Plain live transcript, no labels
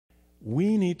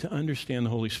We need to understand the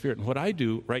Holy Spirit. And what I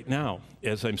do right now,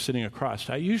 as I'm sitting across,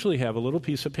 I usually have a little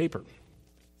piece of paper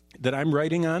that I'm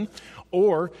writing on,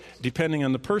 or, depending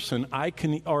on the person, I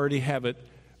can already have it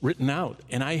written out.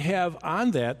 And I have on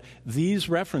that these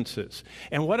references.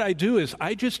 And what I do is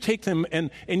I just take them, and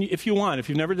if you want, if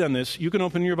you've never done this, you can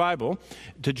open your Bible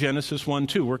to Genesis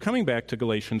 1:2. We're coming back to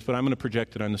Galatians, but I'm going to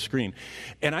project it on the screen.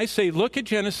 And I say, look at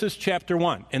Genesis chapter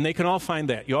 1, and they can all find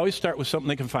that. You always start with something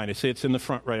they can find. I say it's in the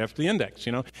front right after the index,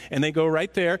 and they go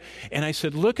right there. And I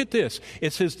said, look at this.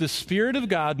 It says, the Spirit of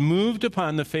God moved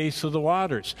upon the face of the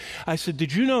waters. I said,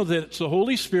 did you know that it's the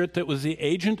Holy Spirit that was the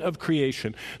agent of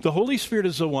creation? The Holy Spirit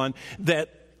is the one that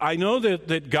I know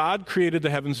that God created the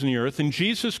heavens and the earth, and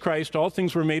Jesus Christ, all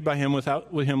things were made by him. With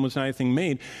him was not anything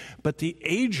made. But the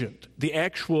agent, the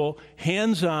actual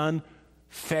hands-on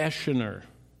fashioner,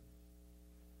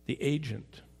 the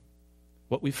agent,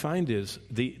 what we find is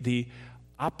the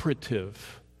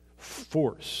operative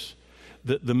force,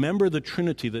 the member of the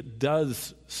Trinity that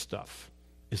does stuff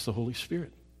is the Holy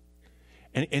Spirit.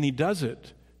 And he does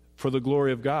it for the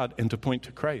glory of God and to point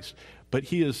to Christ. But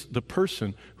he is the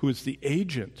person who is the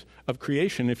agent of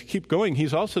creation. If you keep going,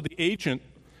 he's also the agent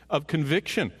of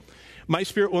conviction. My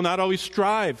spirit will not always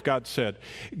strive, God said.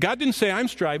 God didn't say I'm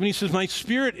striving. He says my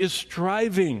spirit is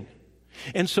striving.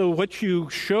 And so what you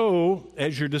show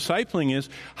as you're discipling is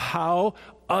how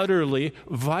utterly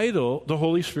vital the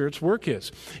Holy Spirit's work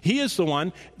is. He is the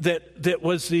one that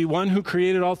was the one who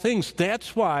created all things.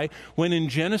 That's why when in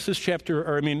Exodus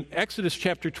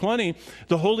chapter 20,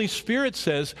 the Holy Spirit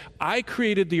says, I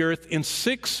created the earth in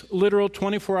 6 literal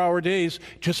 24-hour days,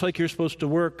 just like you're supposed to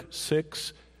work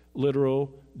 6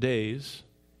 literal days.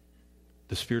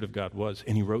 The Spirit of God was,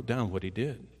 and he wrote down what he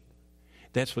did.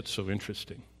 That's what's so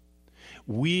interesting.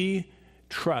 We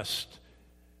trust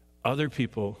other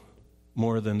people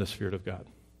more than the Spirit of God,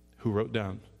 who wrote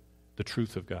down the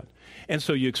truth of God. And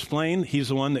so you explain, he's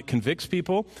the one that convicts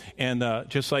people, and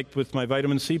just like with my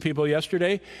vitamin C people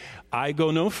yesterday, I go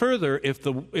no further. If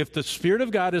the Spirit of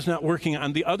God is not working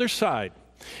on the other side,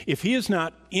 if he is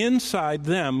not inside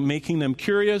them, making them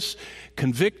curious,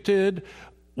 convicted,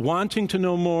 wanting to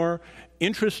know more,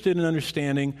 interested in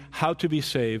understanding how to be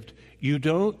saved,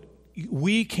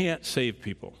 we can't save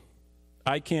people.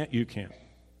 I can't, you can't.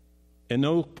 And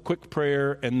no quick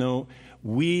prayer, and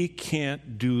we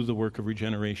can't do the work of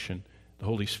regeneration. The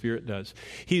Holy Spirit does.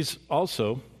 He's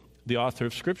also the author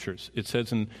of Scriptures. It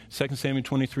says in 2 Samuel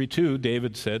 23:2,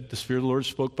 David said, the Spirit of the Lord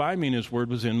spoke by me, and his word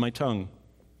was in my tongue.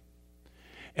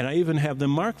 And I even have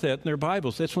them mark that in their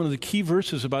Bibles. That's one of the key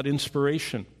verses about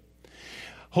inspiration.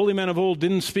 Holy men of old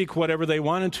didn't speak whatever they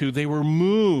wanted to. They were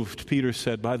moved, Peter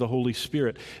said, by the Holy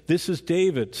Spirit. This is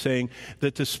David saying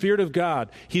that the Spirit of God,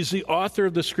 he's the author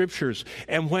of the Scriptures.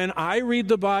 And when I read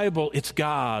the Bible, it's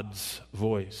God's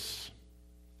voice.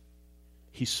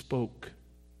 He spoke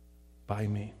by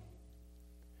me.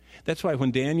 That's why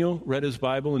when Daniel read his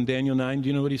Bible in Daniel 9, do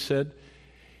you know what he said?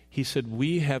 He said,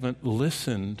 we haven't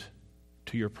listened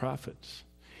to your prophets.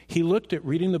 He looked at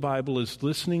reading the Bible as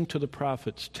listening to the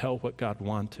prophets tell what God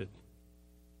wanted.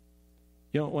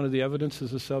 You know what one of the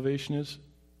evidences of salvation is?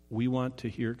 We want to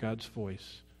hear God's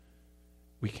voice.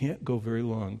 We can't go very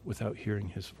long without hearing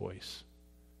his voice.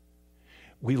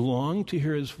 We long to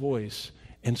hear his voice,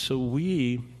 and so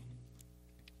we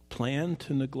plan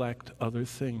to neglect other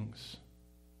things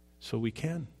so we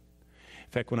can.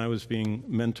 In fact, when I was being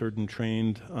mentored and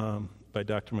trained by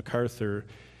Dr. MacArthur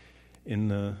in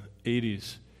the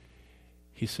 80s,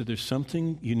 he said, there's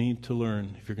something you need to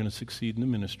learn if you're going to succeed in the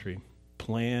ministry.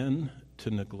 Plan to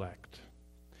neglect.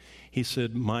 He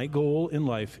said, my goal in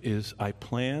life is I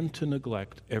plan to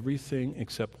neglect everything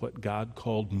except what God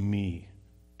called me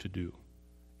to do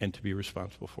and to be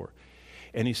responsible for.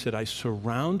 And he said, I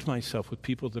surround myself with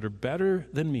people that are better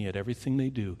than me at everything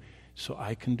they do so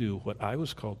I can do what I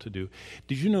was called to do.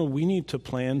 Did you know we need to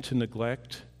plan to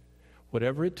neglect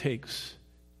whatever it takes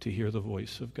to hear the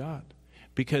voice of God?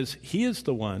 Because he is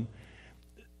the one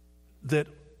that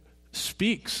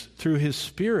speaks through his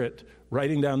Spirit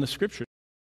writing down the Scriptures.